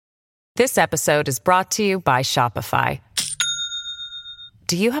This episode is brought to you by Shopify.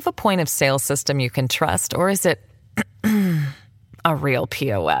 Do you have a point of sale system you can trust, or is it a real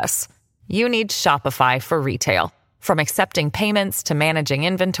POS? You need Shopify for retail. From accepting payments to managing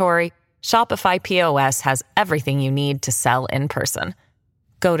inventory, Shopify POS has everything you need to sell in person.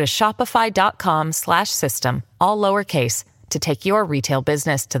 Go to shopify.com/system, all lowercase, to take your retail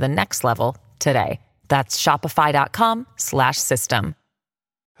business to the next level today. That's shopify.com/system.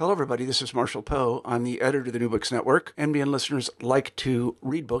 Hello, everybody. This is Marshall Poe. I'm the editor of the New Books Network. NBN listeners like to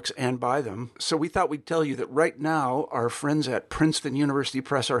read books and buy them. So we thought we'd tell you that right now, our friends at Princeton University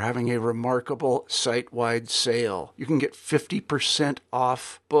Press are having a remarkable site-wide sale. You can get 50%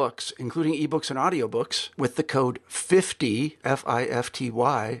 off books, including ebooks and audiobooks, with the code 50,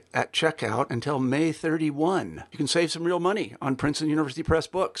 F-I-F-T-Y, at checkout until May 31. You can save some real money on Princeton University Press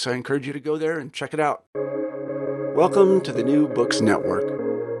books. I encourage you to go there and check it out. Welcome to the New Books Network.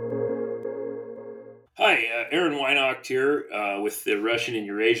 Hi, Aaron Weinocht here with the Russian and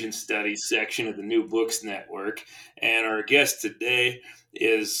Eurasian Studies section of the New Books Network. And our guest today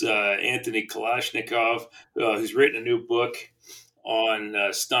is Antony Kalashnikov, who's written a new book on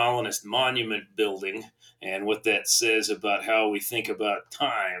Stalinist monument building and what that says about how we think about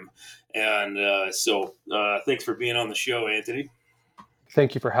time. And so thanks for being on the show, Antony.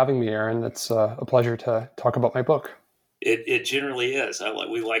 Thank you for having me, Aaron. It's a pleasure to talk about my book. It generally is.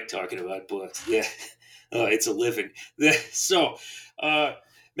 We like talking about books. Yeah. It's a living. So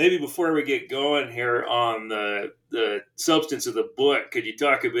maybe before we get going here on the substance of the book, could you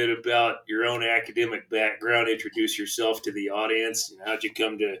talk a bit about your own academic background, introduce yourself to the audience, and how'd you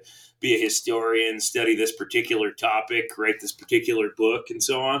come to be a historian, study this particular topic, write this particular book, and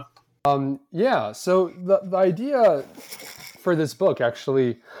so on? So the idea for this book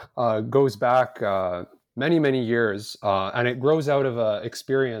actually goes back many, many years, and it grows out of an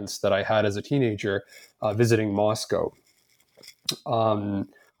experience that I had as a teenager visiting Moscow.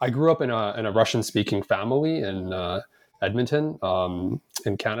 I grew up in a Russian-speaking family in Edmonton,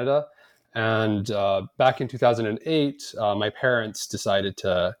 in Canada, and back in 2008, my parents decided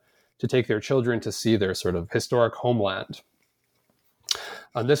to take their children to see their sort of historic homeland.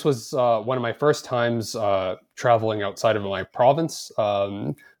 And this was one of my first times traveling outside of my province,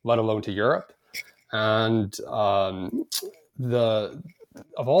 let alone to Europe. And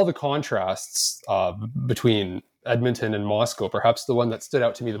of all the contrasts between Edmonton and Moscow, perhaps the one that stood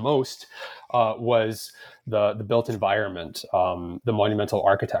out to me the most was the built environment, the monumental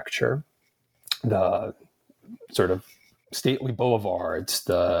architecture, the sort of stately boulevards,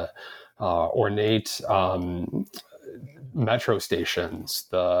 the ornate metro stations,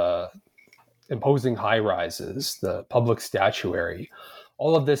 the imposing high-rises, the public statuary.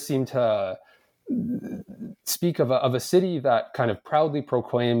 All of this seemed to speak of a city that kind of proudly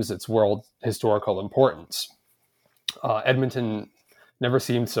proclaims its world historical importance. Edmonton never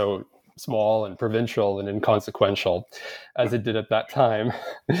seemed so small and provincial and inconsequential as it did at that time.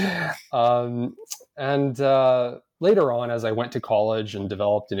 And later on, as I went to college and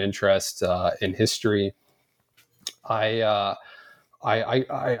developed an interest in history, I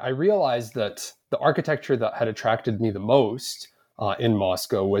realized that the architecture that had attracted me the most in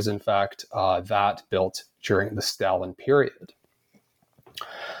Moscow was, in fact, that built during the Stalin period.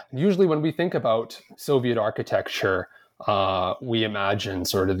 Usually when we think about Soviet architecture, we imagine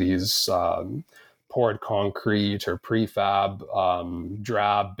sort of these poured concrete or prefab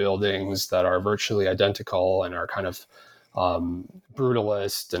drab buildings that are virtually identical and are kind of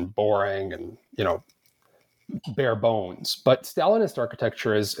brutalist and boring and, bare bones. But Stalinist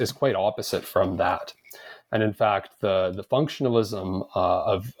architecture is quite opposite from that. And in fact, the functionalism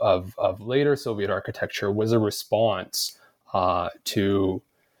of later Soviet architecture was a response to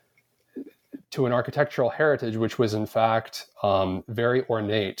an architectural heritage which was in fact very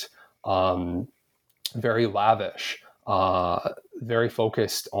ornate, very lavish, very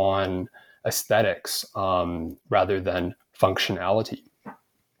focused on aesthetics rather than functionality.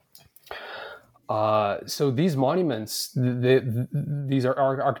 So these monuments, these are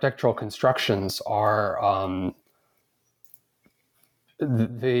architectural constructions, are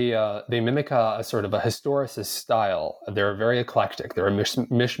they mimic a sort of a historicist style. They're very eclectic. They're a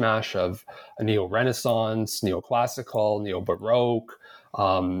mishmash of a neo-Renaissance, neoclassical, neo-Baroque.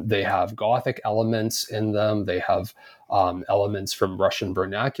 They have Gothic elements in them. They have elements from Russian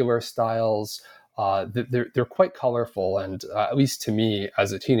vernacular styles. They're quite colorful, and at least to me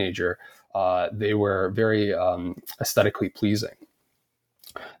as a teenager, they were very aesthetically pleasing.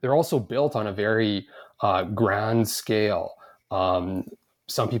 They're also built on a very grand scale.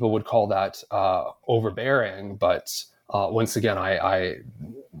 Some people would call that overbearing, but once again, I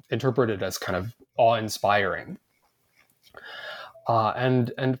interpret it as kind of awe-inspiring.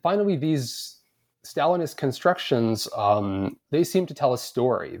 And finally, these Stalinist constructions, they seem to tell a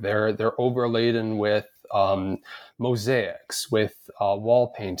story. They're overladen with mosaics, with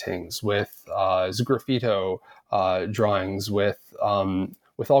wall paintings, with sgraffito drawings, with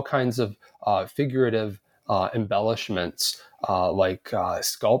all kinds of figurative embellishments like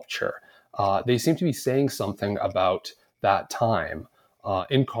sculpture. They seem to be saying something about that time,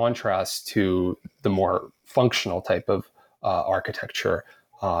 in contrast to the more functional type of architecture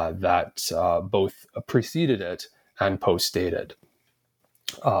that both preceded it and postdated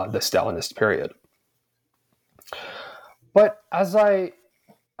the Stalinist period. But as I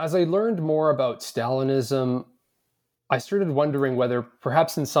learned more about Stalinism, I started wondering whether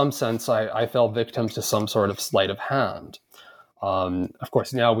perhaps in some sense I fell victim to some sort of sleight of hand. Of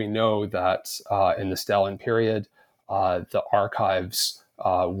course, now we know that in the Stalin period, the archives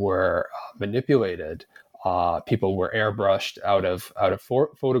were manipulated. People were airbrushed out of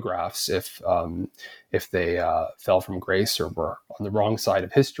photographs if they fell from grace or were on the wrong side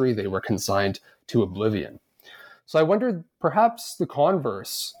of history. They were consigned to oblivion. So I wondered, perhaps the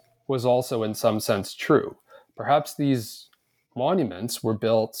converse was also in some sense true. Perhaps these monuments were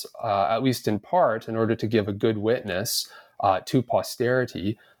built, at least in part, in order to give a good witness to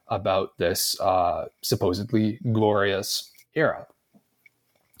posterity about this supposedly glorious era.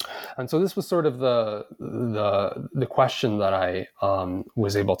 And so this was sort of the question that I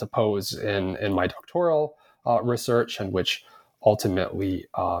was able to pose in my doctoral research, and which ultimately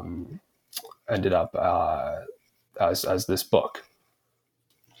ended up as this book.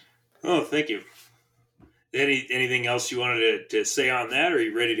 Oh, thank you. Anything else you wanted to say on that, or are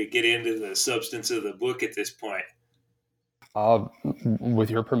you ready to get into the substance of the book at this point?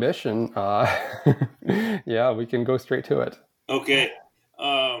 With your permission, yeah, we can go straight to it. Okay.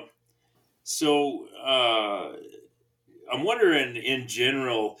 So I'm wondering, in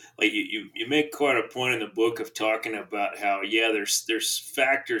general, like you make quite a point in the book of talking about how, there's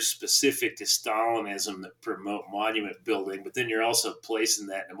factors specific to Stalinism that promote monument building, but then you're also placing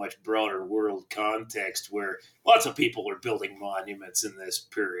that in a much broader world context where lots of people are building monuments in this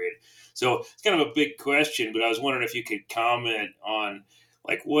period. So it's kind of a big question, but I was wondering if you could comment on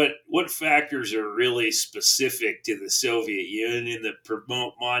like what factors are really specific to the Soviet Union that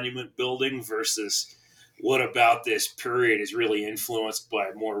promote monument building versus what about this period is really influenced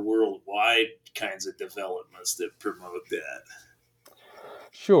by more worldwide kinds of developments that promote that?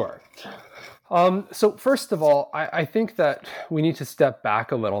 Sure. So first of all, I think that we need to step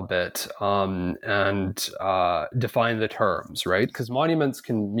back a little bit and define the terms, right? Because monuments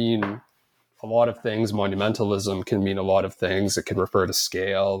can mean a lot of things. Monumentalism can mean a lot of things. It can refer to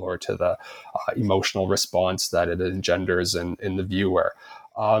scale or to the emotional response that it engenders in the viewer.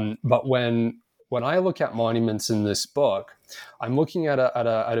 But when I look at monuments in this book, I'm looking at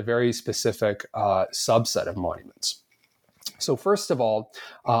a very specific subset of monuments. So first of all,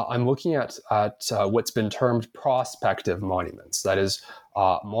 I'm looking at what's been termed prospective monuments. That is,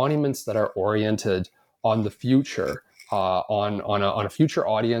 monuments that are oriented on the future, on a future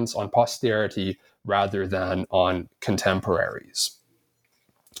audience, on posterity, rather than on contemporaries.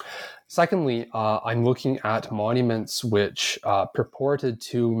 Secondly, I'm looking at monuments which purported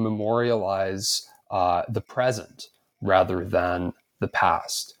to memorialize the present rather than the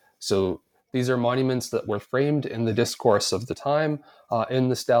past. So these are monuments that were framed in the discourse of the time in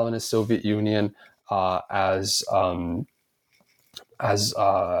the Stalinist Soviet Union as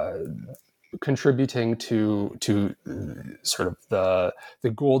contributing to sort of the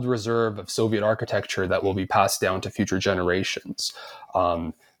gold reserve of Soviet architecture that will be passed down to future generations.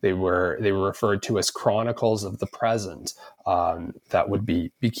 They were referred to as chronicles of the present that would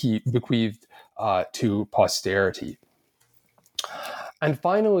be bequeathed to posterity. And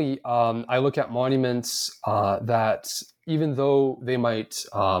finally, I look at monuments that, even though they might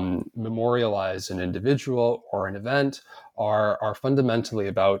memorialize an individual or an event, are fundamentally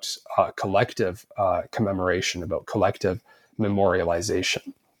about collective commemoration, about collective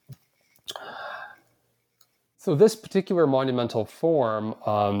memorialization. So this particular monumental form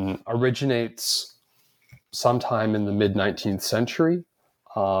originates sometime in the mid-19th century.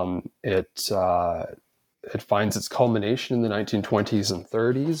 It finds its culmination in the 1920s and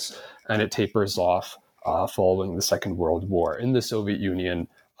 30s, and it tapers off following the Second World War in the Soviet Union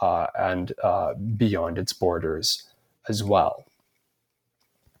and beyond its borders as well.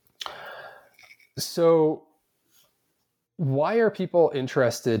 So why are people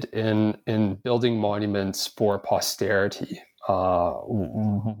interested in building monuments for posterity?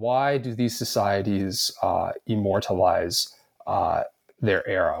 why do these societies immortalize their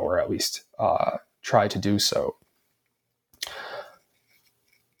era, or at least try to do so?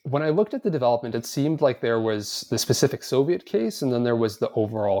 When I looked at the development, it seemed like there was the specific Soviet case, and then there was the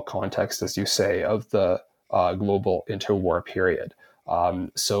overall context, as you say, of the global interwar period.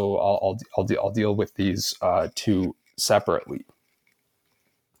 So I'll deal with these two separately.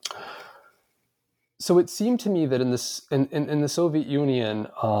 So it seemed to me that in the Soviet Union,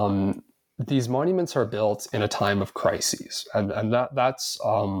 these monuments are built in a time of crises, and that's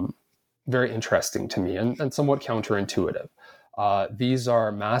very interesting to me and somewhat counterintuitive. These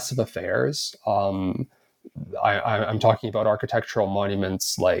are massive affairs. I'm talking about architectural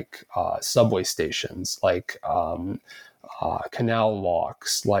monuments like subway stations, like canal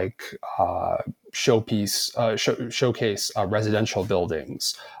locks, like showcase residential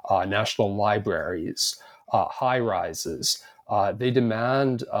buildings, national libraries, high rises. They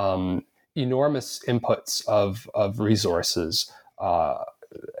demand enormous inputs of resources,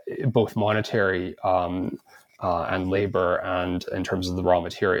 both monetary and labor, and in terms of the raw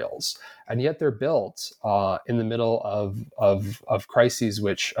materials. And yet they're built in the middle of crises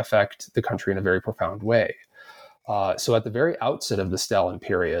which affect the country in a very profound way. So at the very outset of the Stalin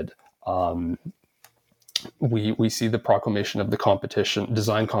period, we see the proclamation of the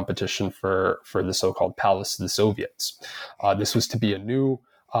design competition for the so-called Palace of the Soviets. This was to be a new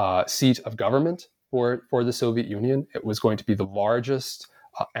seat of government for the Soviet Union. It was going to be the largest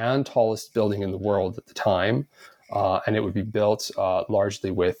and tallest building in the world at the time, and it would be built largely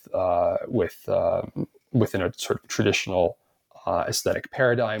within a sort of traditional aesthetic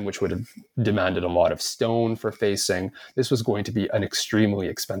paradigm, which would have demanded a lot of stone for facing. This was going to be an extremely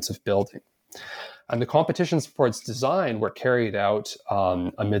expensive building. And the competitions for its design were carried out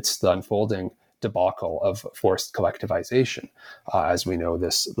amidst the unfolding debacle of forced collectivization. As we know,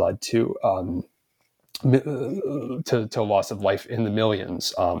 this led to loss of life in the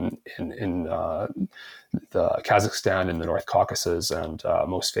millions in the Kazakhstan, in the North Caucasus, and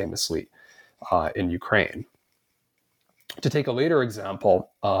most famously in Ukraine. To take a later example,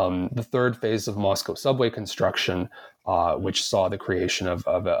 the third phase of Moscow subway construction, which saw the creation of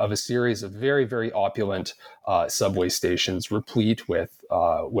a series of very, very opulent subway stations, replete with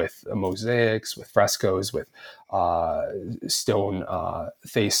mosaics, with frescoes, with stone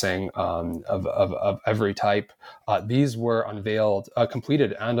facing of every type. These were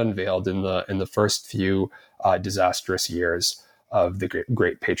completed and unveiled in the first few disastrous years of the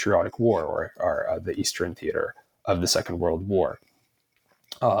Great Patriotic War, or the Eastern Theater of the Second World War.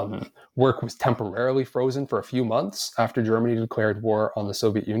 Work was temporarily frozen for a few months after Germany declared war on the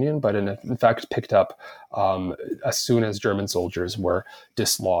Soviet Union, but in fact picked up as soon as German soldiers were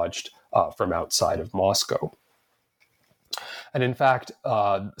dislodged from outside of Moscow. And in fact,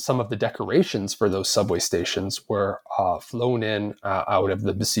 some of the decorations for those subway stations were flown in out of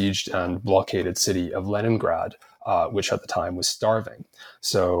the besieged and blockaded city of Leningrad, which at the time was starving.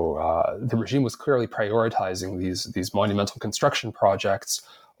 So the regime was clearly prioritizing these monumental construction projects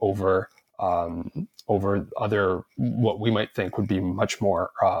over other, what we might think would be much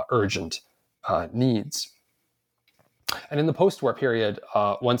more urgent needs. And in the post-war period,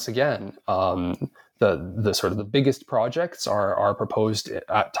 once again, the sort of the biggest projects are proposed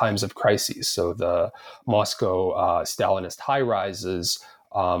at times of crises. So the Moscow Stalinist high-rises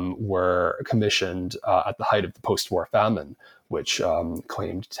were commissioned at the height of the post-war famine, which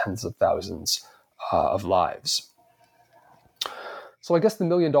claimed tens of thousands of lives. So I guess the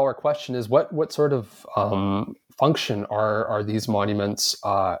million-dollar question is, what sort of function are these monuments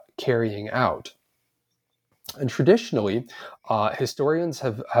carrying out? And traditionally, historians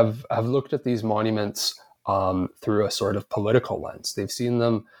have looked at these monuments through a sort of political lens. They've seen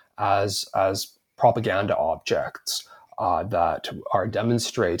them as propaganda objects that are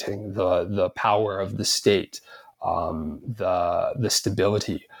demonstrating the power of the state, the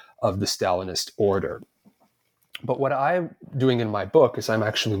stability of the Stalinist order. But what I'm doing in my book is I'm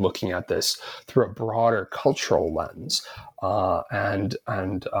actually looking at this through a broader cultural lens. And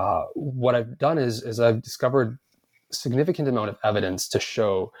what I've done is I've discovered a significant amount of evidence to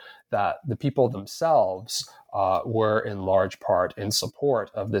show that the people themselves were in large part in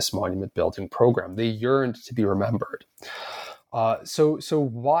support of this monument building program. They yearned to be remembered. So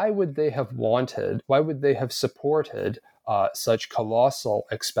why would they have supported such colossal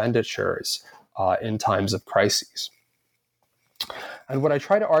expenditures in times of crises? And what I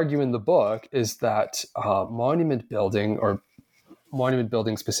try to argue in the book is that monument building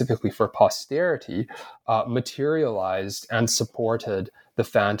specifically for posterity materialized and supported the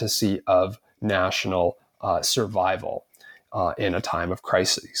fantasy of national survival. in a time of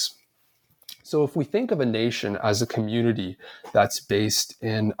crises. So if we think of a nation as a community that's based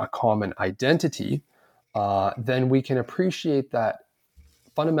in a common identity, then we can appreciate that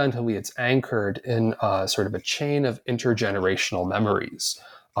fundamentally it's anchored in sort of a chain of intergenerational memories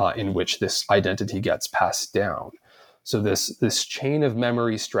in which this identity gets passed down. So this chain of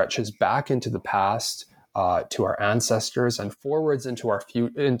memory stretches back into the past to our ancestors and forwards into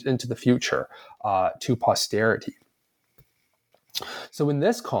into the future to posterity. So in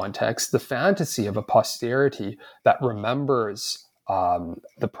this context, the fantasy of a posterity that remembers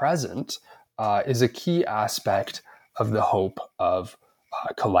the present is a key aspect of the hope of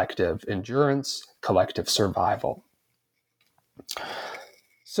collective endurance, collective survival.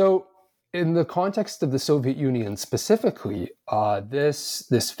 So in the context of the Soviet Union specifically,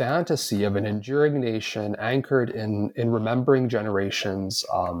 this fantasy of an enduring nation anchored in remembering generations,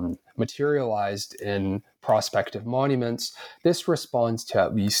 materialized in prospective monuments, this responds to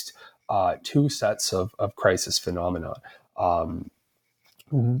at least two sets of crisis phenomena.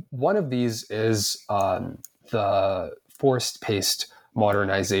 One of these is the forced-paced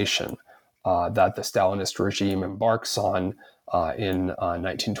modernization that the Stalinist regime embarks on in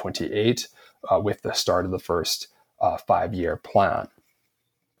 1928 with the start of the first 5-year plan.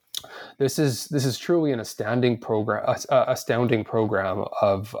 This is truly an astounding program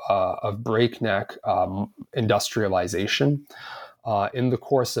of breakneck industrialization, in the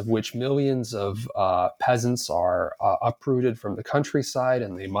course of which millions of peasants are uprooted from the countryside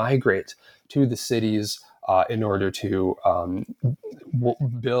and they migrate to the cities in order to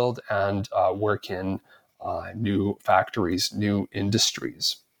build and work in new factories, new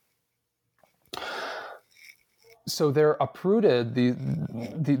industries. So they're uprooted,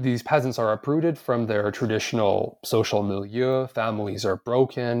 these peasants are uprooted from their traditional social milieu, families are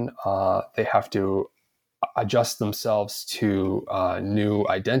broken, they have to adjust themselves to new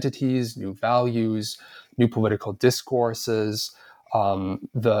identities, new values, new political discourses.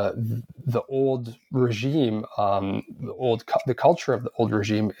 The old regime, the culture of the old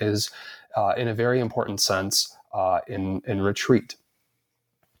regime is, in a very important sense, in retreat.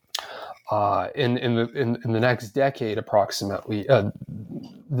 In the next decade, approximately,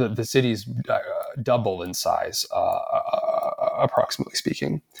 the cities double in size, approximately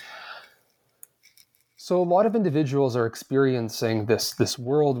speaking. So a lot of individuals are experiencing this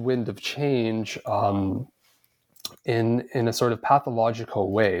whirlwind of change in a sort of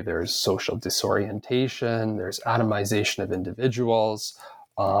pathological way. There's social disorientation, there's atomization of individuals,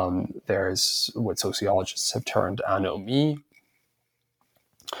 there's what sociologists have termed anomie.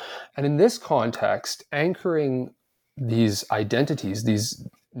 And in this context, anchoring these identities, these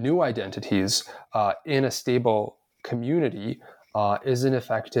new identities, in a stable community is an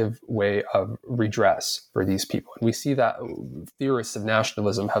effective way of redress for these people. And we see that theorists of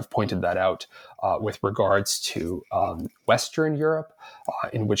nationalism have pointed that out with regards to Western Europe,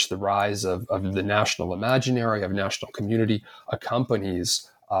 in which the rise of the national imaginary, of national community, accompanies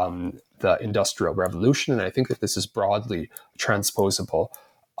the Industrial Revolution. And I think that this is broadly transposable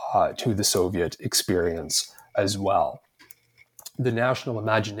to the Soviet experience as well. The national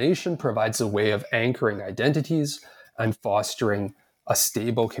imagination provides a way of anchoring identities and fostering a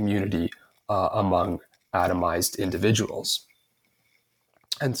stable community among atomized individuals.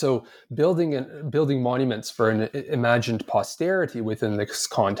 And so building monuments for an imagined posterity within this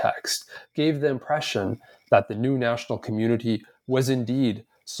context gave the impression that the new national community was indeed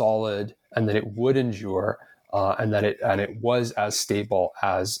solid and that it would endure, and it was as stable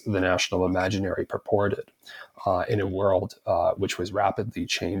as the national imaginary purported in a world which was rapidly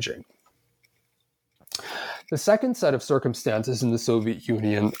changing. The second set of circumstances in the Soviet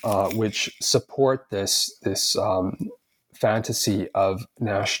Union which support this fantasy of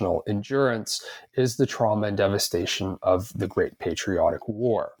national endurance is the trauma and devastation of the Great Patriotic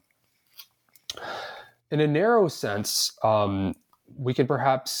War. In a narrow sense, we can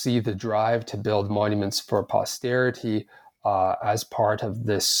perhaps see the drive to build monuments for posterity as part of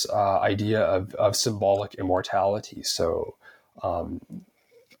this idea of symbolic immortality. So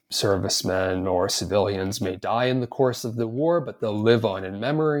servicemen or civilians may die in the course of the war, but they'll live on in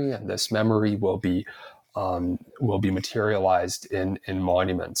memory, and this memory will be materialized in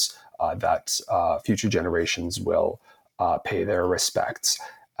monuments that future generations will pay their respects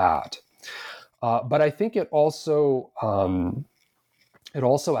at. But I think it also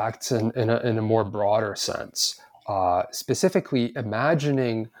acts in a more broader sense, specifically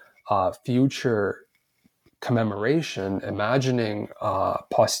imagining future commemoration, imagining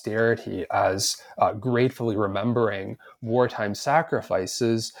posterity as gratefully remembering wartime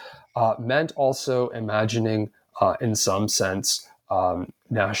sacrifices, meant also imagining in some sense,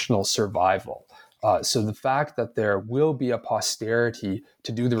 national survival. So the fact that there will be a posterity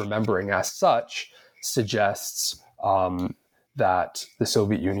to do the remembering as such suggests that the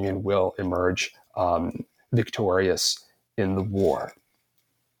Soviet Union will emerge victorious in the war.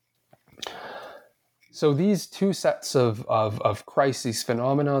 So these two sets of crises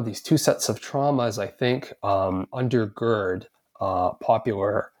phenomena, these two sets of traumas, I think, undergird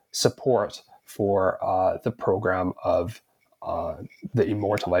popular support for the program of the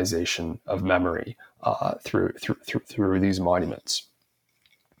immortalization of memory through these monuments.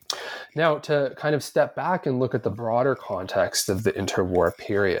 Now, to kind of step back and look at the broader context of the interwar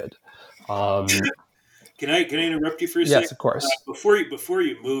period. Can I interrupt you for a second? Yes, of course. Before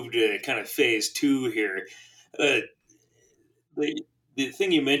you move to kind of phase two here, the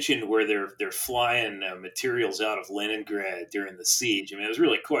thing you mentioned where they're flying materials out of Leningrad during the siege. I mean, it was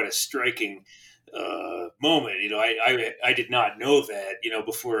really quite a striking moment. I did not know that.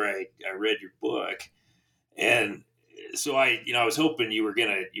 Before I read your book, and so I was hoping you were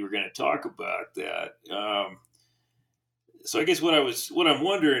gonna talk about that. So I guess what I'm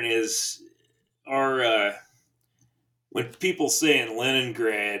wondering is, when people say in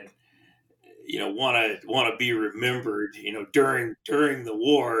Leningrad, want to be remembered, during the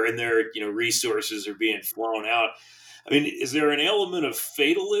war, and their resources are being flown out. I mean, is there an element of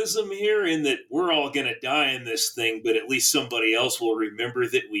fatalism here in that we're all going to die in this thing, but at least somebody else will remember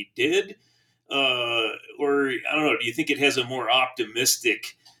that we did? Or I don't know. Do you think it has a more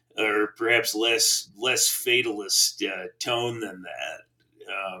optimistic or perhaps less fatalist tone than that?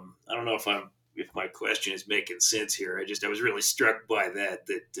 I don't know if my question is making sense here. I was really struck by that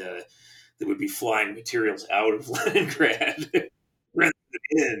they would be flying materials out of Leningrad rather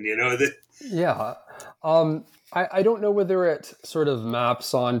than in. Yeah. I don't know whether it sort of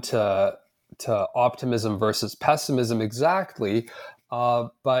maps on to optimism versus pessimism exactly,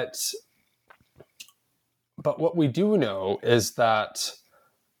 but what we do know is that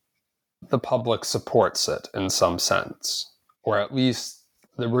the public supports it in some sense, or at least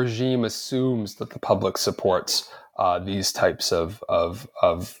the regime assumes that the public supports these types of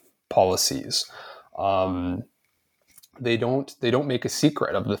policies. They don't make a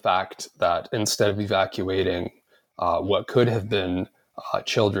secret of the fact that instead of evacuating what could have been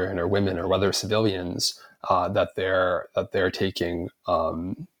children or women or other civilians, that they're taking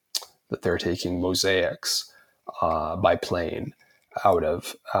mosaics by plane out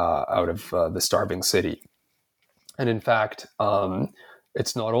of the starving city. And in fact,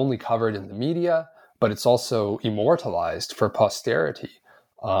 it's not only covered in the media, but it's also immortalized for posterity.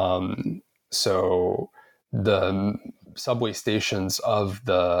 So the subway stations of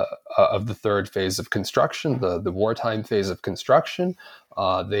the third phase of construction, the wartime phase of construction,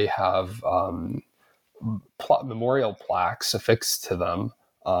 they have memorial plaques affixed to them,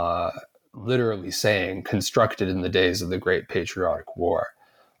 literally saying "constructed in the days of the Great Patriotic War."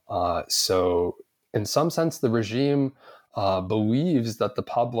 So, in some sense, the regime believes that the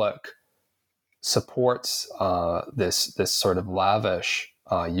public supports this sort of lavish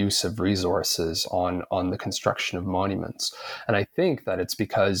use of resources on the construction of monuments. And I think that it's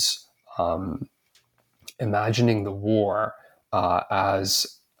because imagining the war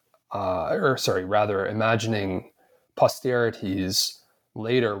imagining posterity's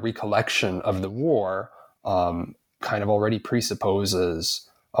later recollection of the war kind of already presupposes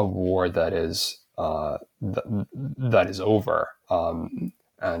a war that is that is over,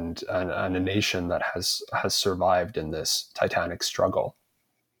 and a nation that has survived in this titanic struggle.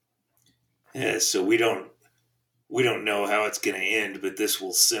 Yeah, so we don't know how it's going to end, but this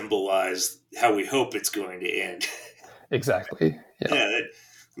will symbolize how we hope it's going to end. Exactly. Yeah, that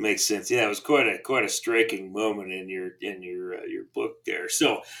makes sense. Yeah, it was quite a striking moment in your book there.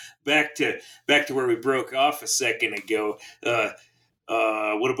 So back to where we broke off a second ago.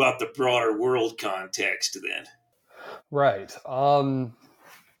 What about the broader world context then? Right.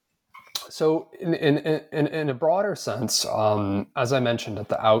 So in a broader sense, as I mentioned at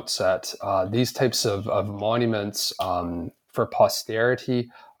the outset, these types of monuments for posterity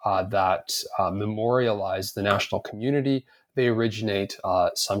that memorialize the national community, they originate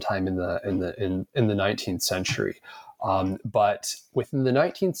sometime in the 19th century. But within the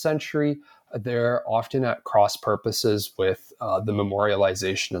 19th century, they're often at cross purposes with the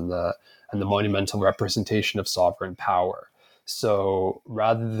memorialization and the monumental representation of sovereign power. So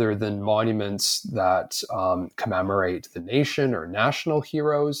rather than monuments that commemorate the nation or national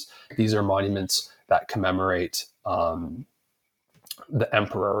heroes, these are monuments that commemorate the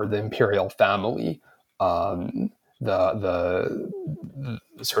emperor or the imperial family, the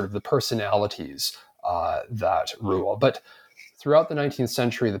sort of the personalities that rule. But throughout the 19th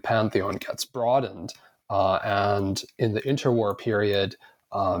century, the pantheon gets broadened, and in the interwar period,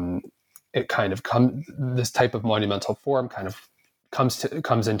 it kind of this type of monumental form kind of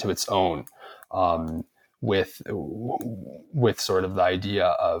comes into its own, with sort of the idea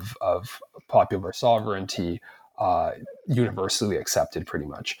of popular sovereignty, universally accepted pretty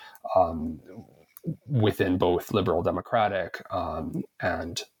much, within both liberal democratic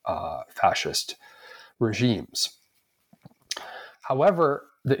and fascist regimes. However,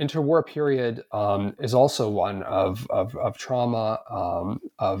 the interwar period is also one of trauma,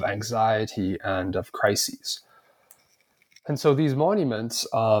 of anxiety, and of crises. And so these monuments,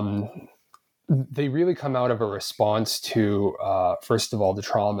 they really come out of a response to, first of all, the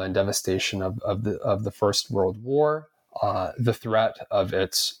trauma and devastation of the First World War, the threat of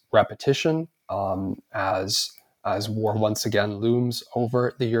its repetition as war once again looms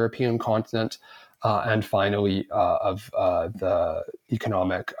over the European continent, and finally of the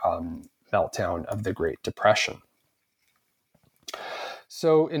economic meltdown of the Great Depression.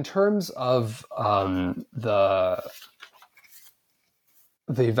 So in terms of the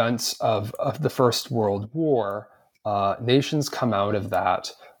events of the First World War, nations come out of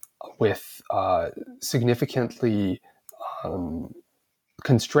that with significantly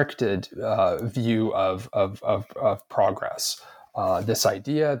constricted view of progress. This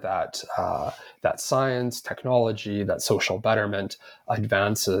idea that science, technology, that social betterment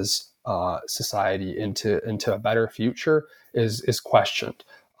advances society into a better future is questioned.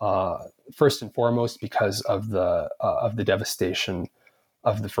 First and foremost, because of the devastation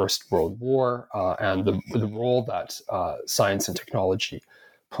of the First World War and the role that science and technology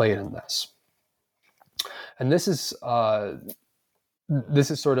played in this. And this is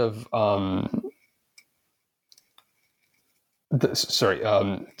sort of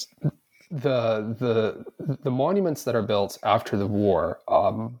the monuments that are built after the war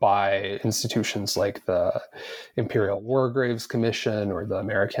by institutions like the Imperial War Graves Commission or the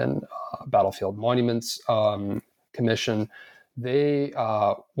American Battlefield Monuments Commission. They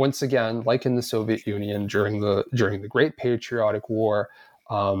once again, like in the Soviet Union during the Great Patriotic War,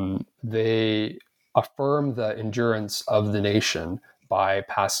 they affirm the endurance of the nation by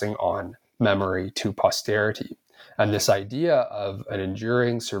passing on memory to posterity. And this idea of an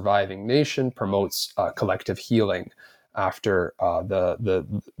enduring, surviving nation promotes collective healing after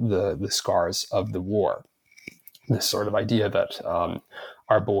the scars of the war. This sort of idea that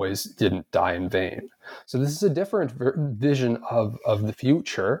our boys didn't die in vain. So this is a different vision of the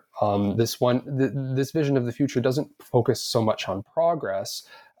future. This vision of the future doesn't focus so much on progress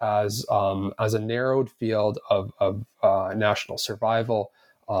as a narrowed field of national survival,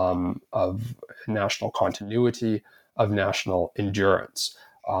 of national continuity, of national endurance.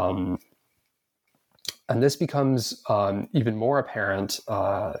 And this becomes even more apparent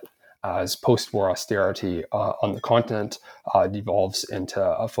as post-war austerity on the continent devolves into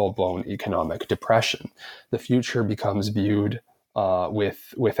a full-blown economic depression. The future becomes viewed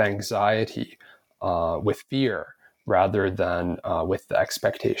with anxiety, with fear, rather than with the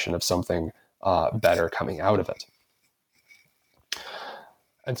expectation of something better coming out of it.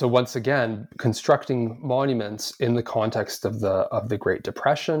 And so once again, constructing monuments in the context of the Great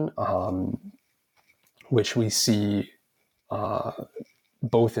Depression, which we see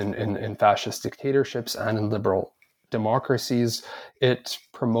both in fascist dictatorships and in liberal democracies, it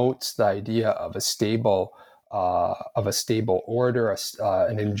promotes the idea of a stable order,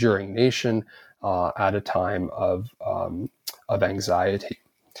 an enduring nation at a time of anxiety.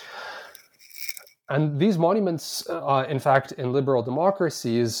 And these monuments, in fact, in liberal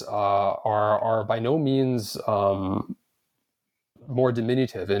democracies, are by no means more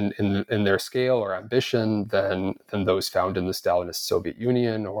diminutive in their scale or ambition than those found in the Stalinist Soviet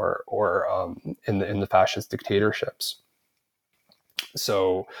Union or in the fascist dictatorships.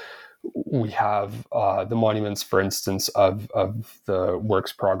 So we have the monuments, for instance, of the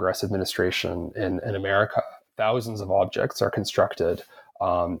Works Progress Administration in America. Thousands of objects are constructed,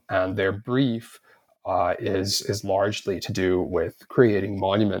 and their brief is largely to do with creating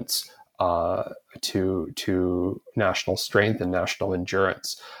monuments to national strength and national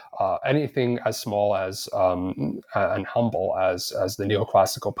endurance. Anything as small as and humble as the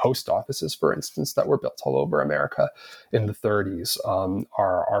neoclassical post offices, for instance, that were built all over America in the 30s,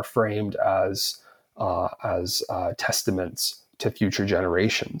 are framed as testaments to future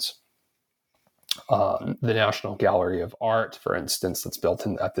generations. The National Gallery of Art, for instance, that's built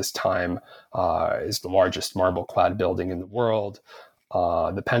at this time, is the largest marble-clad building in the world.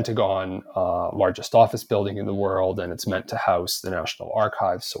 the Pentagon, largest office building in the world, and it's meant to house the National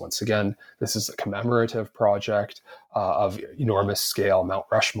Archives. So once again, this is a commemorative project of enormous scale. Mount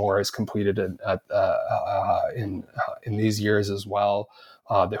Rushmore is completed in these years as well.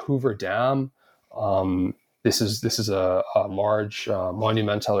 The Hoover Dam. This is a large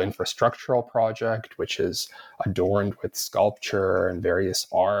monumental infrastructural project, which is adorned with sculpture and various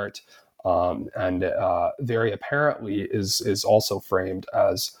art. And very apparently is also framed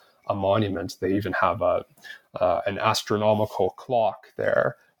as a monument. They even have an astronomical clock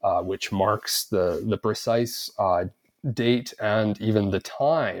there, which marks the precise date and even the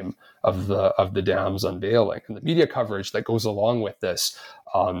time of the dam's unveiling. And the media coverage that goes along with this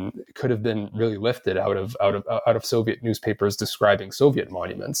could have been really lifted out of Soviet newspapers describing Soviet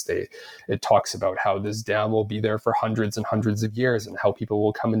monuments. It talks about how this dam will be there for hundreds and hundreds of years, and how people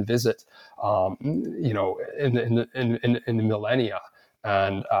will come and visit, in the millennia,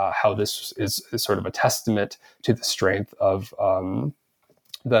 and how this is sort of a testament to the strength of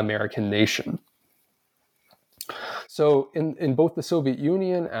the American nation. So in both the Soviet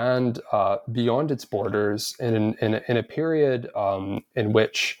Union and beyond its borders, in a period in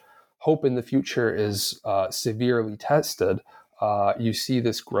which hope in the future is severely tested, you see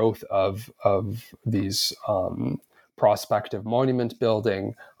this growth of these prospective monument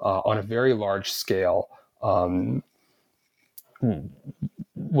building on a very large scale,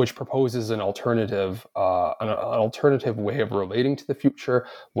 which proposes an alternative way of relating to the future,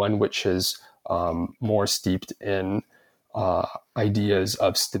 one which is more steeped in ideas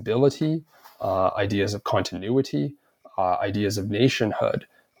of stability, ideas of continuity, ideas of nationhood,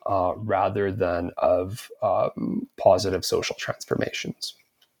 rather than of positive social transformations.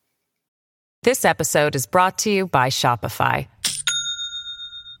 This episode is brought to you by Shopify.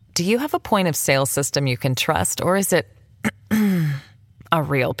 Do you have a point of sale system you can trust, or is it a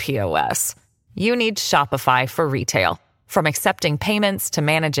real POS? You need Shopify for retail. From accepting payments to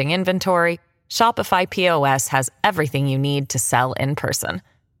managing inventory, Shopify POS has everything you need to sell in person.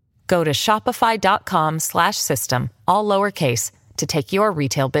 Go to shopify.com/system, all lowercase, to take your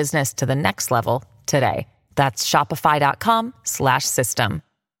retail business to the next level today. That's shopify.com/system.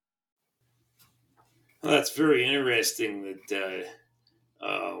 Well, that's very interesting that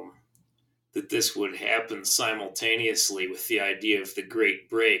this would happen simultaneously with the idea of the Great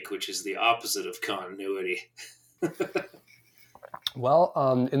Break, which is the opposite of continuity. Well,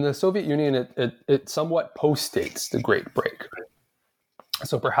 in the Soviet Union, it somewhat postdates the Great Break.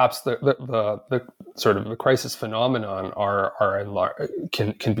 So perhaps the sort of the crisis phenomenon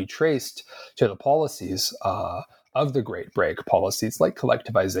can be traced to the policies of the Great Break, policies like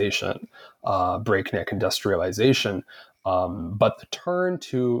collectivization, breakneck industrialization, but the turn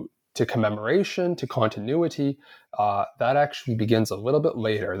to commemoration, to continuity, that actually begins a little bit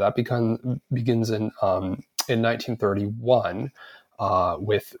later. That begins in 1931.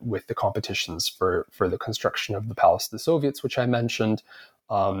 With the competitions for the construction of the Palace of the Soviets, which I mentioned,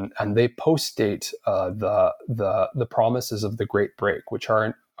 and they postdate the promises of the Great Break, which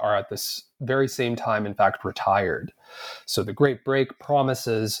are at this very same time, in fact, retired. So the Great Break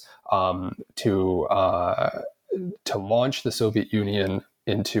promises to launch the Soviet Union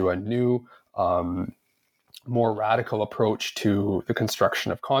into a new, more radical approach to the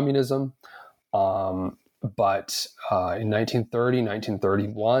construction of communism. But in 1930,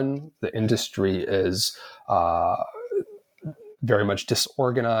 1931, the industry is very much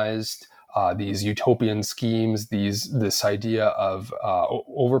disorganized. These utopian schemes, this idea of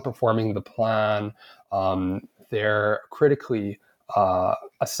overperforming the plan, they're critically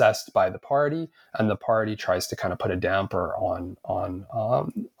assessed by the party, and the party tries to kind of put a damper on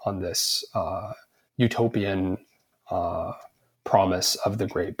this utopian promise of the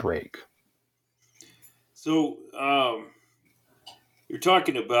Great Break. So you're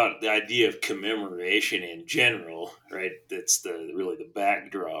talking about the idea of commemoration in general, right? That's really the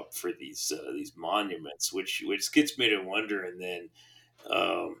backdrop for these monuments, which gets me to wondering then,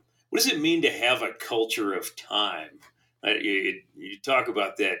 what does it mean to have a culture of time? You talk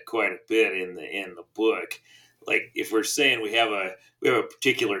about that quite a bit in the book. Like if we're saying we have a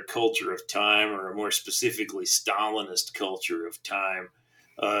particular culture of time, or a more specifically Stalinist culture of time.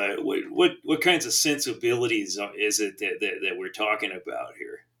 What kinds of sensibilities is it that we're talking about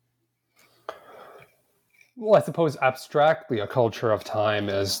here? Well, I suppose abstractly, a culture of time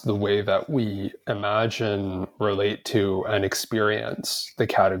is the way that we imagine, relate to, and experience the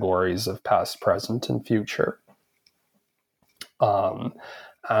categories of past, present, and future. And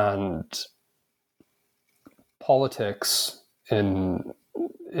politics, in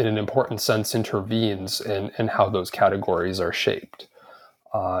an important sense, intervenes in how those categories are shaped.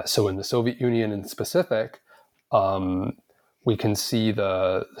 So in the Soviet Union in specific, we can see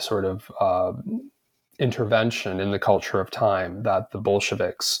the sort of intervention in the culture of time that the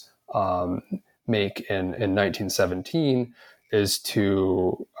Bolsheviks make in 1917 is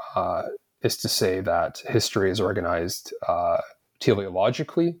to say that history is organized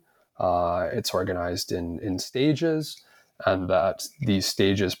teleologically. It's organized in stages, and that these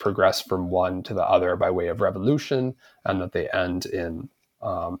stages progress from one to the other by way of revolution, and that they end in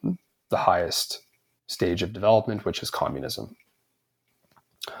the highest stage of development, which is communism.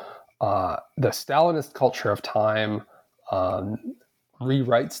 The Stalinist culture of time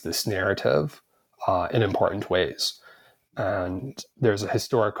rewrites this narrative in important ways. And there's a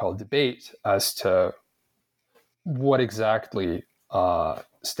historical debate as to what exactly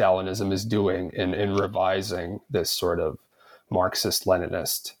Stalinism is doing in revising this sort of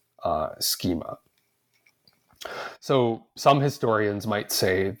Marxist-Leninist schema. So some historians might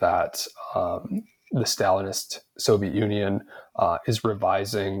say that the Stalinist Soviet Union is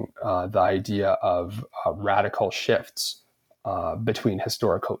revising the idea of radical shifts between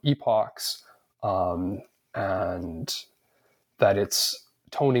historical epochs, and that it's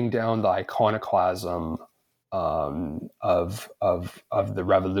toning down the iconoclasm of the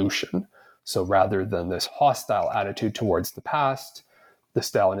revolution. So rather than this hostile attitude towards the past, the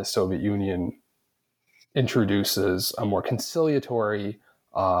Stalinist Soviet Union introduces a more conciliatory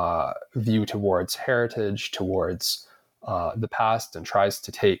view towards heritage, towards the past, and tries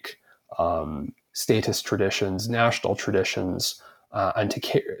to take statist traditions, national traditions, and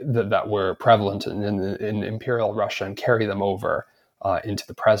that were prevalent in Imperial Russia, and carry them over into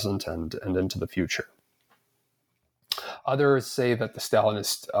the present and into the future. Others say that the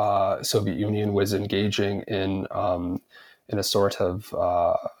Stalinist Soviet Union was engaging in a sort of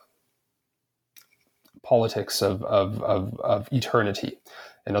politics of eternity.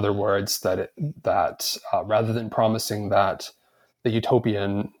 In other words, that rather than promising that the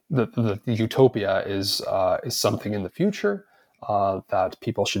utopia is something in the future that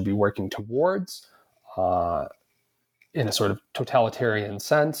people should be working towards, in a sort of totalitarian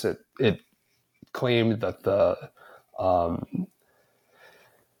sense, it claimed that the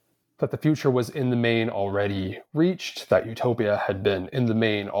future was in the main already reached, that utopia had been in the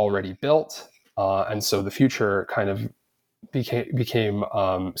main already built, and so the future kind of became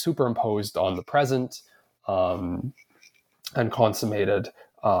superimposed on the present and consummated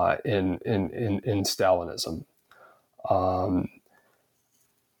in Stalinism.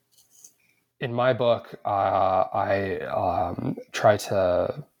 In my book, I try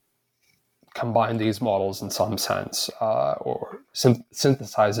to combine these models in some sense, or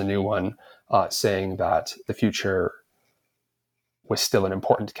synthesize a new one, saying that the future was still an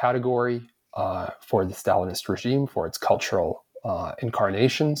important category for the Stalinist regime, for its cultural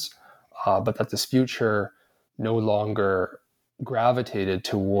incarnations, but that this future no longer gravitated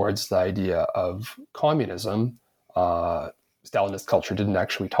towards the idea of communism. Stalinist culture didn't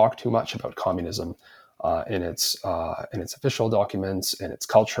actually talk too much about communism in its official documents, in its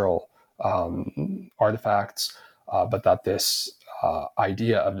cultural artifacts, but that this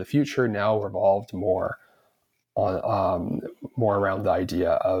idea of the future now revolved more around the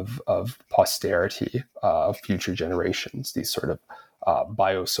idea of posterity, of future generations, these sort of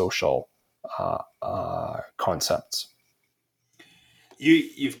biosocial concepts.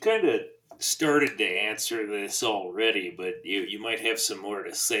 You've kind of started to answer this already, but you might have some more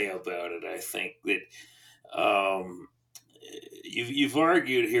to say about it. I think that you've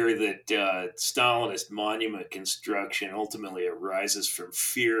argued here that Stalinist monument construction ultimately arises from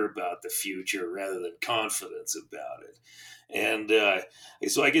fear about the future rather than confidence about it. And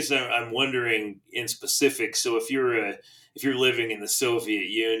so I guess I'm wondering in specific. So if you're living in the Soviet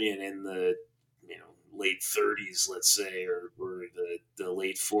Union in the late 30s, let's say, or the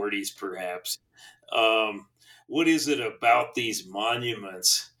late 40s, perhaps, what is it about these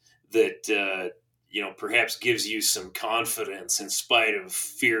monuments that perhaps gives you some confidence in spite of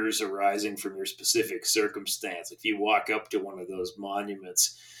fears arising from your specific circumstance? If you walk up to one of those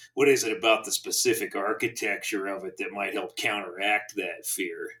monuments, what is it about the specific architecture of it that might help counteract that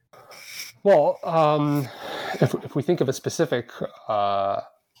fear? Well, if we think of a specific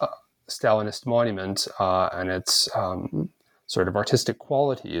Stalinist monument and its sort of artistic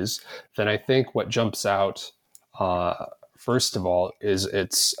qualities, then I think what jumps out first of all is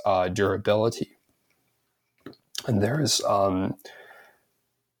its durability. And there's a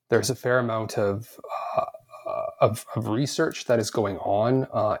fair amount of research that is going on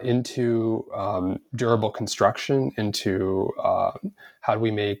into durable construction, into how do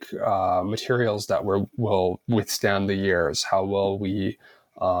we make materials that will withstand the years, how will we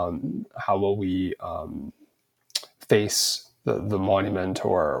How will we face the monument,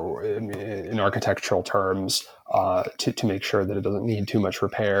 or in architectural terms, to make sure that it doesn't need too much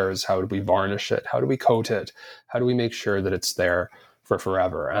repairs? How do we varnish it? How do we coat it? How do we make sure that it's there for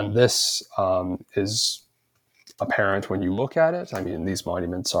forever? And this is apparent when you look at it. I mean, these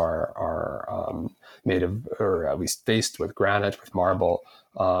monuments are made of, or at least faced with granite, with marble,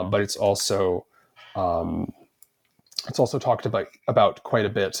 but it's also talked about quite a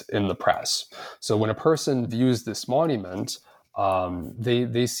bit in the press. So when a person views this monument,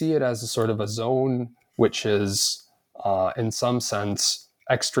 they see it as a sort of a zone which is, in some sense,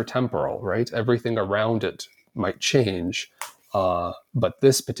 extratemporal, right? Everything around it might change, but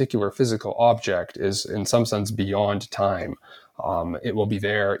this particular physical object is, in some sense, beyond time. It will be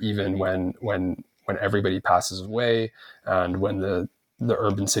there even when everybody passes away, and when the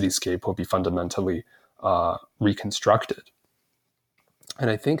urban cityscape will be fundamentally reconstructed. And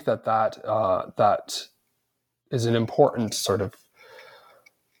I think that is an important sort of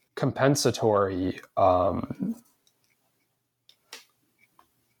compensatory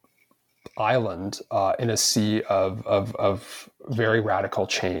island in a sea of very radical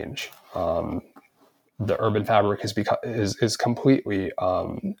change. The urban fabric is completely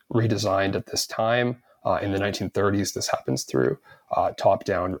redesigned at this time. In the 1930s, this happens through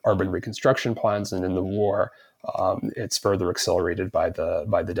top-down urban reconstruction plans, and in the war, it's further accelerated by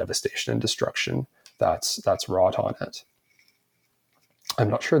the devastation and destruction that's wrought on it. I'm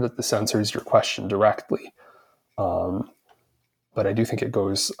not sure that this answers your question directly, but I do think it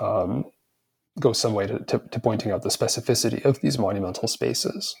goes some way to pointing out the specificity of these monumental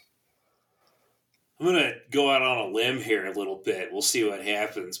spaces. I'm going to go out on a limb here a little bit. We'll see what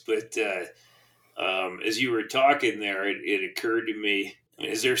happens. But as you were talking there, it occurred to me,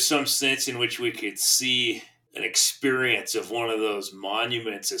 is there some sense in which we could see an experience of one of those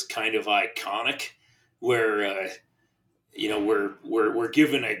monuments as kind of iconic, where we're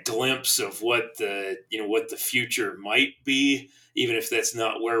given a glimpse of what the future might be, even if that's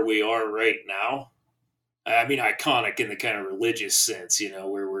not where we are right now? I mean, iconic in the kind of religious sense,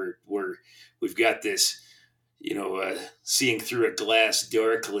 where we've got this, seeing through a glass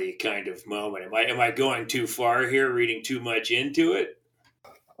darkly kind of moment. Am I going too far here, reading too much into it?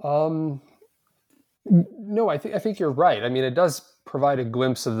 No, I think you're right. I mean, it does provide a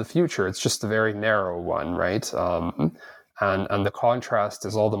glimpse of the future. It's just a very narrow one, right? And the contrast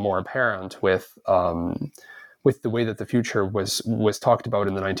is all the more apparent with the way that the future was talked about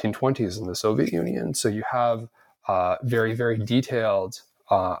in the 1920s in the Soviet Union. So you have very, very detailed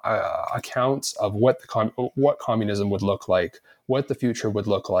accounts of what communism would look like, what the future would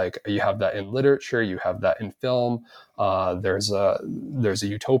look like. You have that in literature, you have that in film. There's a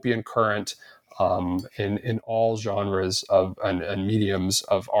utopian current in all genres and mediums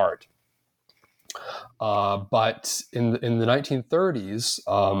of art. But in the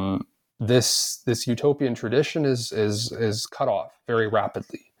 1930s, this utopian tradition is cut off very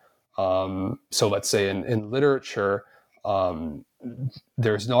rapidly. So let's say in literature,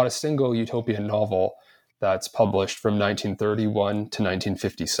 there's not a single utopian novel that's published from 1931 to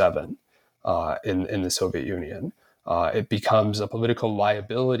 1957 in the Soviet Union. It becomes a political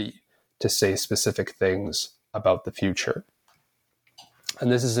liability to say specific things about the future.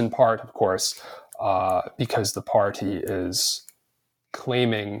 And this is in part, of course, because the party is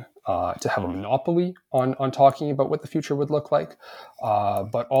claiming to have a monopoly on talking about what the future would look like,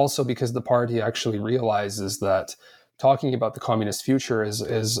 but also because the party actually realizes that talking about the communist future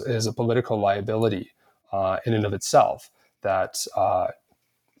is a political liability in and of itself, that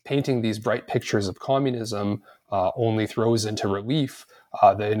painting these bright pictures of communism only throws into relief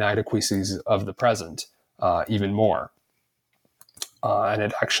the inadequacies of the present even more. And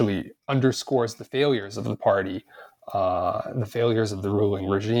it actually underscores the failures of the party, the failures of the ruling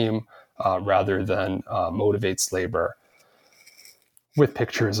regime, rather than motivates labor with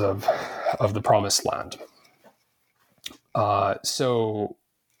pictures of the promised land. So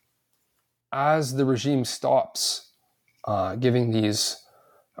as the regime stops giving these,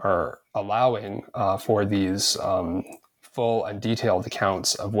 or allowing for these full and detailed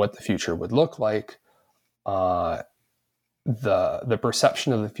accounts of what the future would look like, the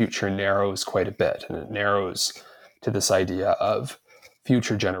perception of the future narrows quite a bit, and it narrows to this idea of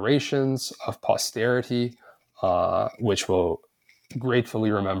future generations, of posterity, which will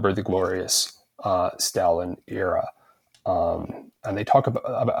gratefully remember the glorious Stalin era. And they talk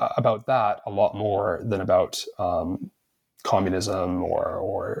about that a lot more than about communism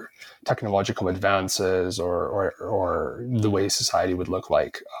or technological advances or the way society would look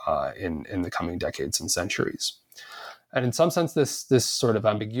like in the coming decades and centuries. And in some sense, this sort of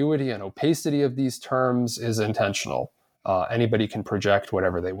ambiguity and opacity of these terms is intentional. Anybody can project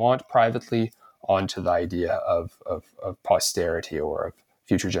whatever they want privately onto the idea of posterity or of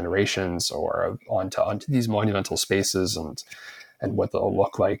future generations, or onto these monumental spaces and what they'll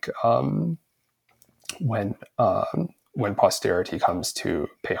look like when posterity comes to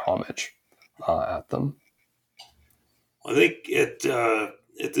pay homage at them. I think at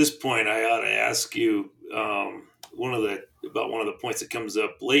this point, I ought to ask you one of the points that comes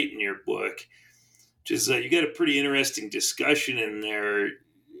up late in your book, which is you got a pretty interesting discussion in there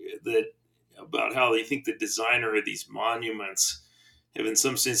about how they think the designer of these monuments have, in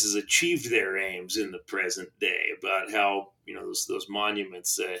some senses, achieved their aims in the present day. About how those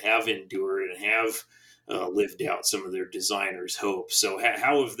monuments have endured and have lived out some of their designers' hopes. So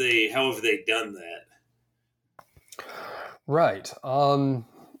how have they done that? Right.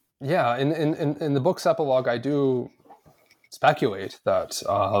 Yeah. In the book's epilogue, I do speculate that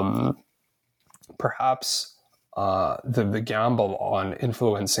perhaps the gamble on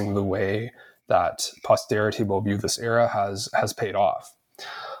influencing the way that posterity will view this era has paid off.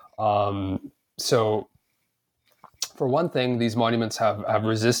 So, for one thing, these monuments have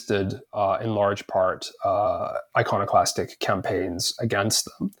resisted, in large part, iconoclastic campaigns against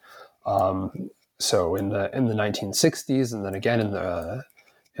them. So in the 1960s, and then again in the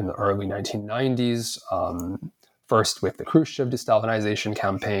early 1990s, first with the Khrushchev de-Stalinization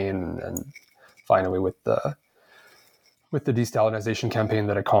campaign, and finally with the de-Stalinization campaign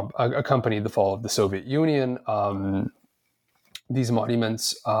that accompanied the fall of the Soviet Union. These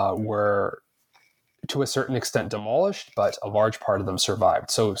monuments were, to a certain extent, demolished, but a large part of them survived.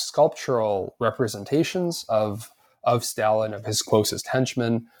 So sculptural representations of Stalin, of his closest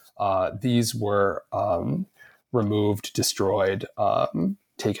henchmen, these were removed, destroyed,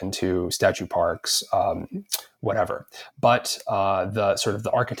 taken to statue parks, whatever. But the sort of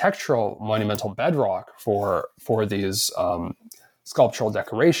the architectural monumental bedrock for these sculptural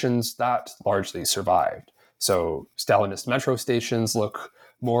decorations, that largely survived. So Stalinist metro stations look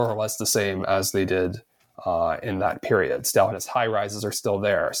more or less the same as they did in that period. Stalinist high-rises are still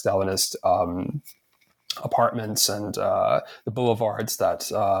there. Stalinist apartments and the boulevards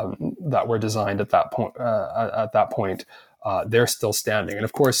that were designed at that point, they're still standing. And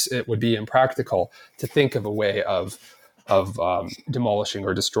of course, it would be impractical to think of a way of demolishing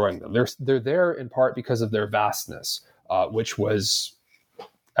or destroying them. They're there in part because of their vastness, which was,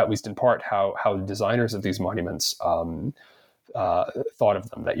 at least in part, how the designers of these monuments thought of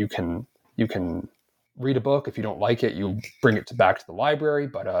them. That you can read a book. If you don't like it, you bring it back to the library.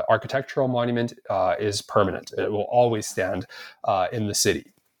 But an architectural monument is permanent. It will always stand in the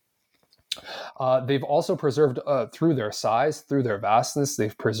city. They've also preserved, through their size, through their vastness,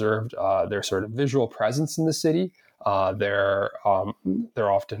 they've preserved their sort of visual presence in the city. They're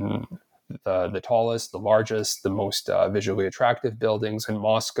often the tallest, the largest, the most visually attractive buildings in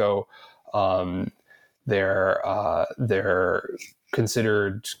Moscow. They're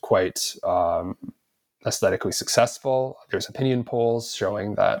considered quite aesthetically successful. There's opinion polls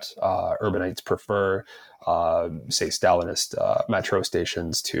showing that urbanites prefer, say, Stalinist metro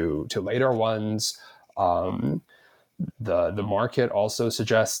stations to later ones. The market also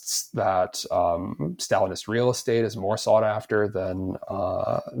suggests that Stalinist real estate is more sought after than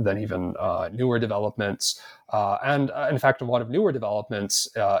even newer developments. And in fact, a lot of newer developments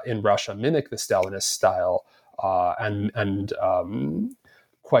in Russia mimic the Stalinist style and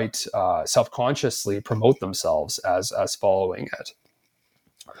quite self-consciously promote themselves as following it.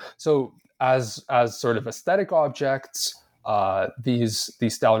 So as sort of aesthetic objects, these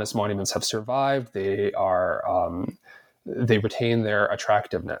Stalinist monuments have survived. They retain their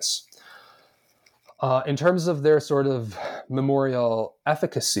attractiveness. In terms of their sort of memorial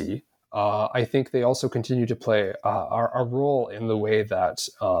efficacy, I think they also continue to play a role in the way that,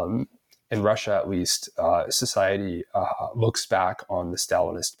 in Russia at least, society looks back on the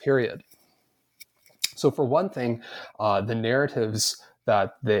Stalinist period. So for one thing, the narratives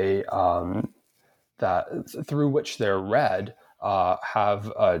that through which they're read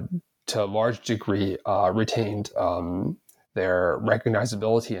have, to a large degree, retained their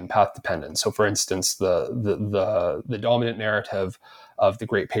recognizability and path dependence. So, for instance, the dominant narrative of the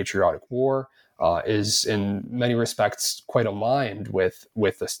Great Patriotic War is, in many respects, quite aligned with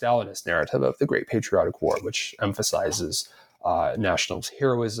the Stalinist narrative of the Great Patriotic War, which emphasizes national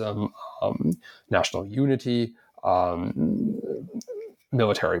heroism, national unity,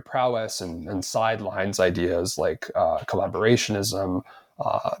 military prowess, and sidelines ideas like collaborationism,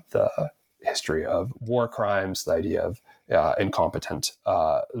 the history of war crimes, the idea of incompetent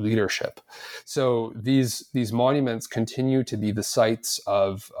leadership. So these monuments continue to be the sites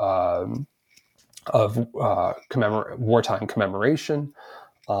of wartime commemoration.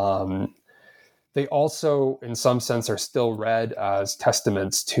 They also, in some sense, are still read as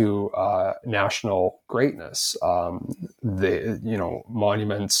testaments to national greatness.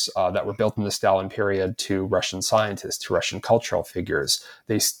 Monuments that were built in the Stalin period to Russian scientists, to Russian cultural figures,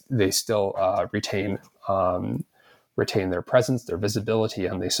 they still retain their presence, their visibility,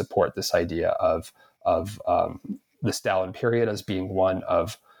 and they support this idea of the Stalin period as being one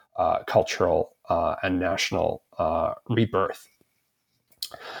of cultural and national rebirth.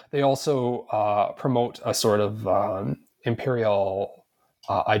 They also promote a sort of imperial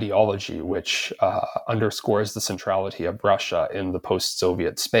ideology, which underscores the centrality of Russia in the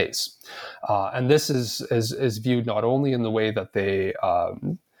post-Soviet space. And this is viewed not only in the way that they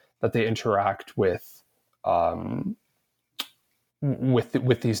interact with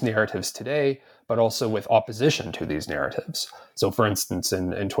these narratives today, but also with opposition to these narratives. So, for instance,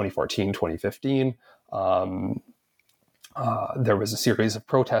 in 2014, 2015, there was a series of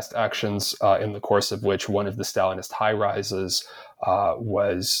protest actions in the course of which one of the Stalinist high-rises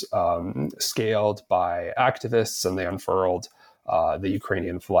was scaled by activists, and they unfurled the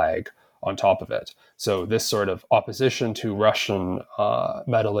Ukrainian flag on top of it. So this sort of opposition to Russian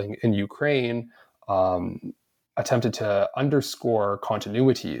meddling in Ukraine attempted to underscore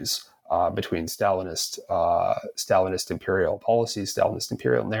continuities between Stalinist imperial policies, Stalinist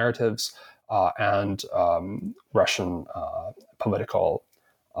imperial narratives, and Russian political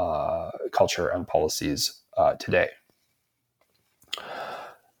culture and policies today.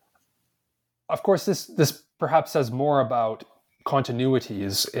 Of course, this perhaps says more about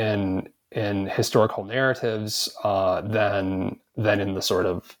continuities in historical narratives than in the sort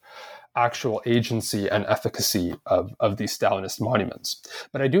of actual agency and efficacy of these Stalinist monuments.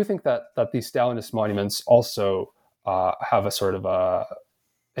 But I do think that these Stalinist monuments also have a sort of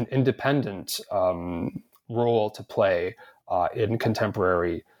an independent role to play in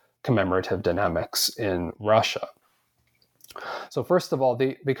contemporary commemorative dynamics in Russia. So first of all,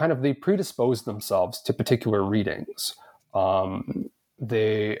 they predispose themselves to particular readings.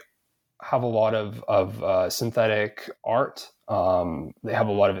 They have a lot of synthetic art. They have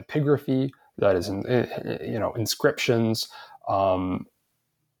a lot of epigraphy, that is, inscriptions.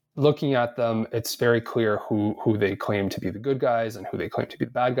 Looking at them, it's very clear who they claim to be the good guys and who they claim to be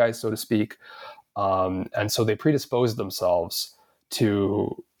the bad guys, so to speak. And so they predispose themselves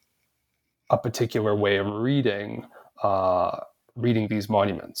to a particular way of reading these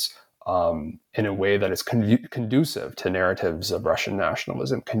monuments in a way that is conducive to narratives of Russian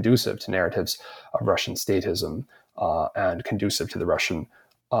nationalism, conducive to narratives of Russian statism, and conducive to the Russian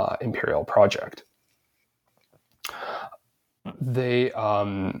imperial project. They're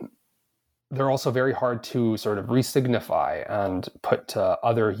also very hard to sort of re-signify and put to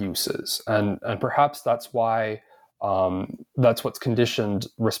other uses, and perhaps that's why that's what's conditioned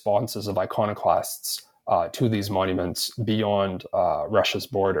responses of iconoclasts to these monuments beyond Russia's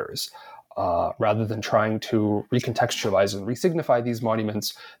borders. Rather than trying to recontextualize and re-signify these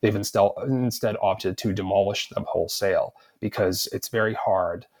monuments, they've instead opted to demolish them wholesale, because it's very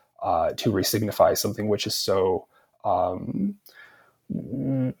hard to re-signify something which is so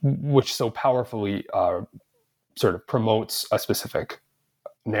powerfully sort of promotes a specific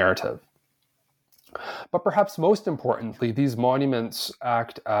narrative. But perhaps most importantly, these monuments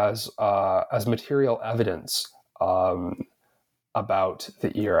act as material evidence about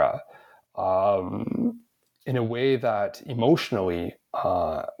the era in a way that emotionally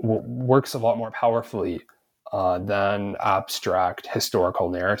works a lot more powerfully than abstract historical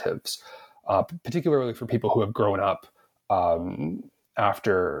narratives, particularly for people who have grown up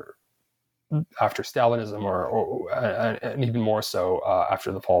after Stalinism, and even more so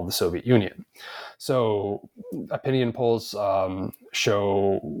after the fall of the Soviet Union. So opinion polls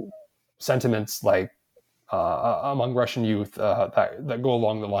show sentiments like among Russian youth that go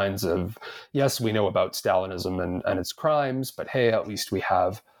along the lines of, yes, we know about Stalinism and its crimes, but hey, at least we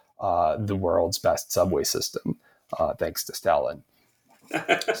have the world's best subway system, thanks to Stalin.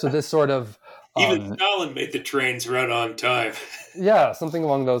 So this sort of even Stalin made the trains run on time. Yeah, something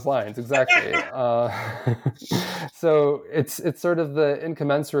along those lines, exactly. So it's sort of the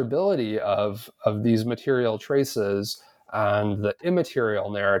incommensurability of these material traces and the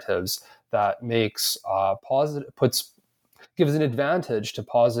immaterial narratives that makes gives an advantage to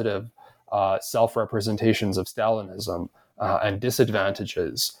positive self-representations of Stalinism and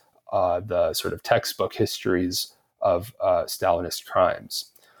disadvantages the sort of textbook histories of Stalinist crimes.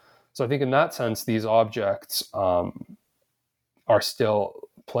 So I think in that sense, these objects are still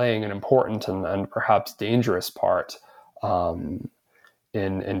playing an important and perhaps dangerous part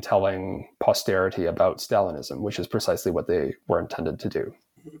in telling posterity about Stalinism, which is precisely what they were intended to do.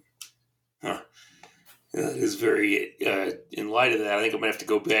 Huh. That is very. In light of that, I think I'm gonna have to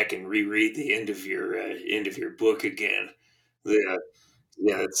go back and reread the end of your book again. Yeah,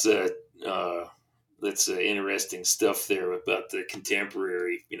 yeah, that's interesting stuff there about the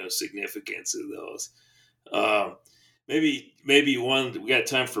contemporary, significance of those. Um, maybe we got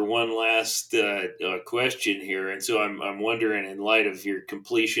time for one last question here, and so I'm wondering, in light of your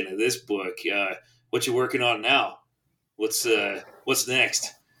completion of this book, what you working on now? What's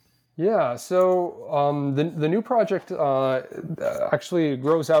next? Yeah, so the new project actually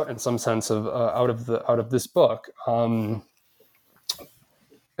grows out in some sense of out of this book.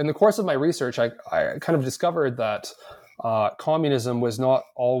 In the course of my research, I kind of discovered that communism was not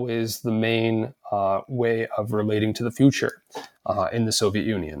always the main way of relating to the future in the Soviet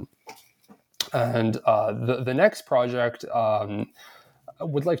Union. And the next project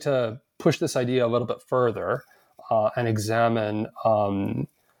would like to push this idea a little bit further and examine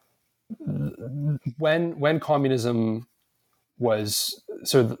when communism was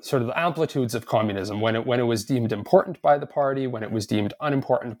sort of the amplitudes of communism, when it was deemed important by the party, when it was deemed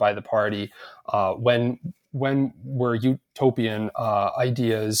unimportant by the party, when were utopian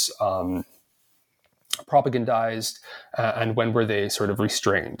ideas propagandized, and when were they sort of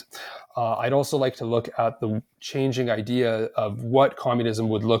restrained. I'd also like to look at the changing idea of what communism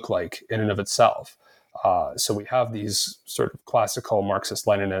would look like in and of itself. So we have these sort of classical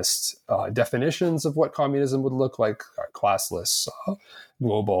Marxist-Leninist definitions of what communism would look like: classless,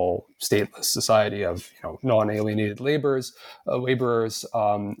 global, stateless society of non-alienated laborers.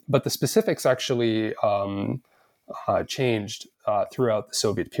 But the specifics actually changed throughout the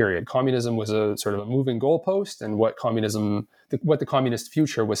Soviet period. Communism was a sort of a moving goalpost, and what the communist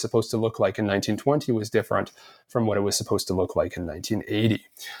future was supposed to look like in 1920 was different from what it was supposed to look like in 1980.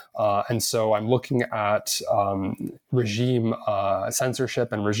 And so I'm looking at regime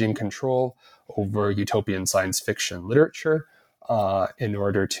censorship and regime control over utopian science fiction literature in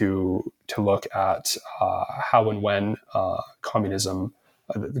order to look at how and when communism,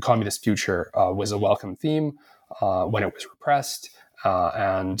 the communist future, was a welcome theme, when it was repressed,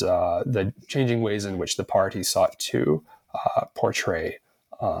 and the changing ways in which the party sought to portray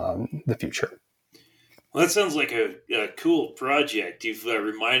the future. Well, that sounds like a cool project. You've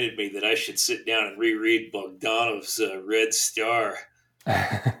reminded me that I should sit down and reread Bogdanov's Red Star.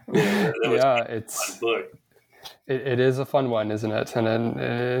 That was It's a fun book. It is a fun one, isn't it? And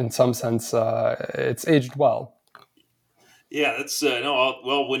in some sense, it's aged well. Yeah, that's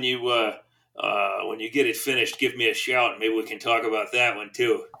well, when you get it finished, give me a shout. Maybe we can talk about that one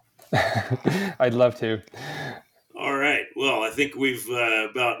too. I'd love to. All right. Well, I think we've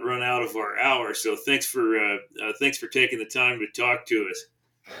about run out of our hour. So thanks for taking the time to talk to us.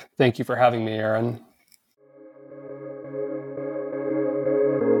 Thank you for having me, Aaron.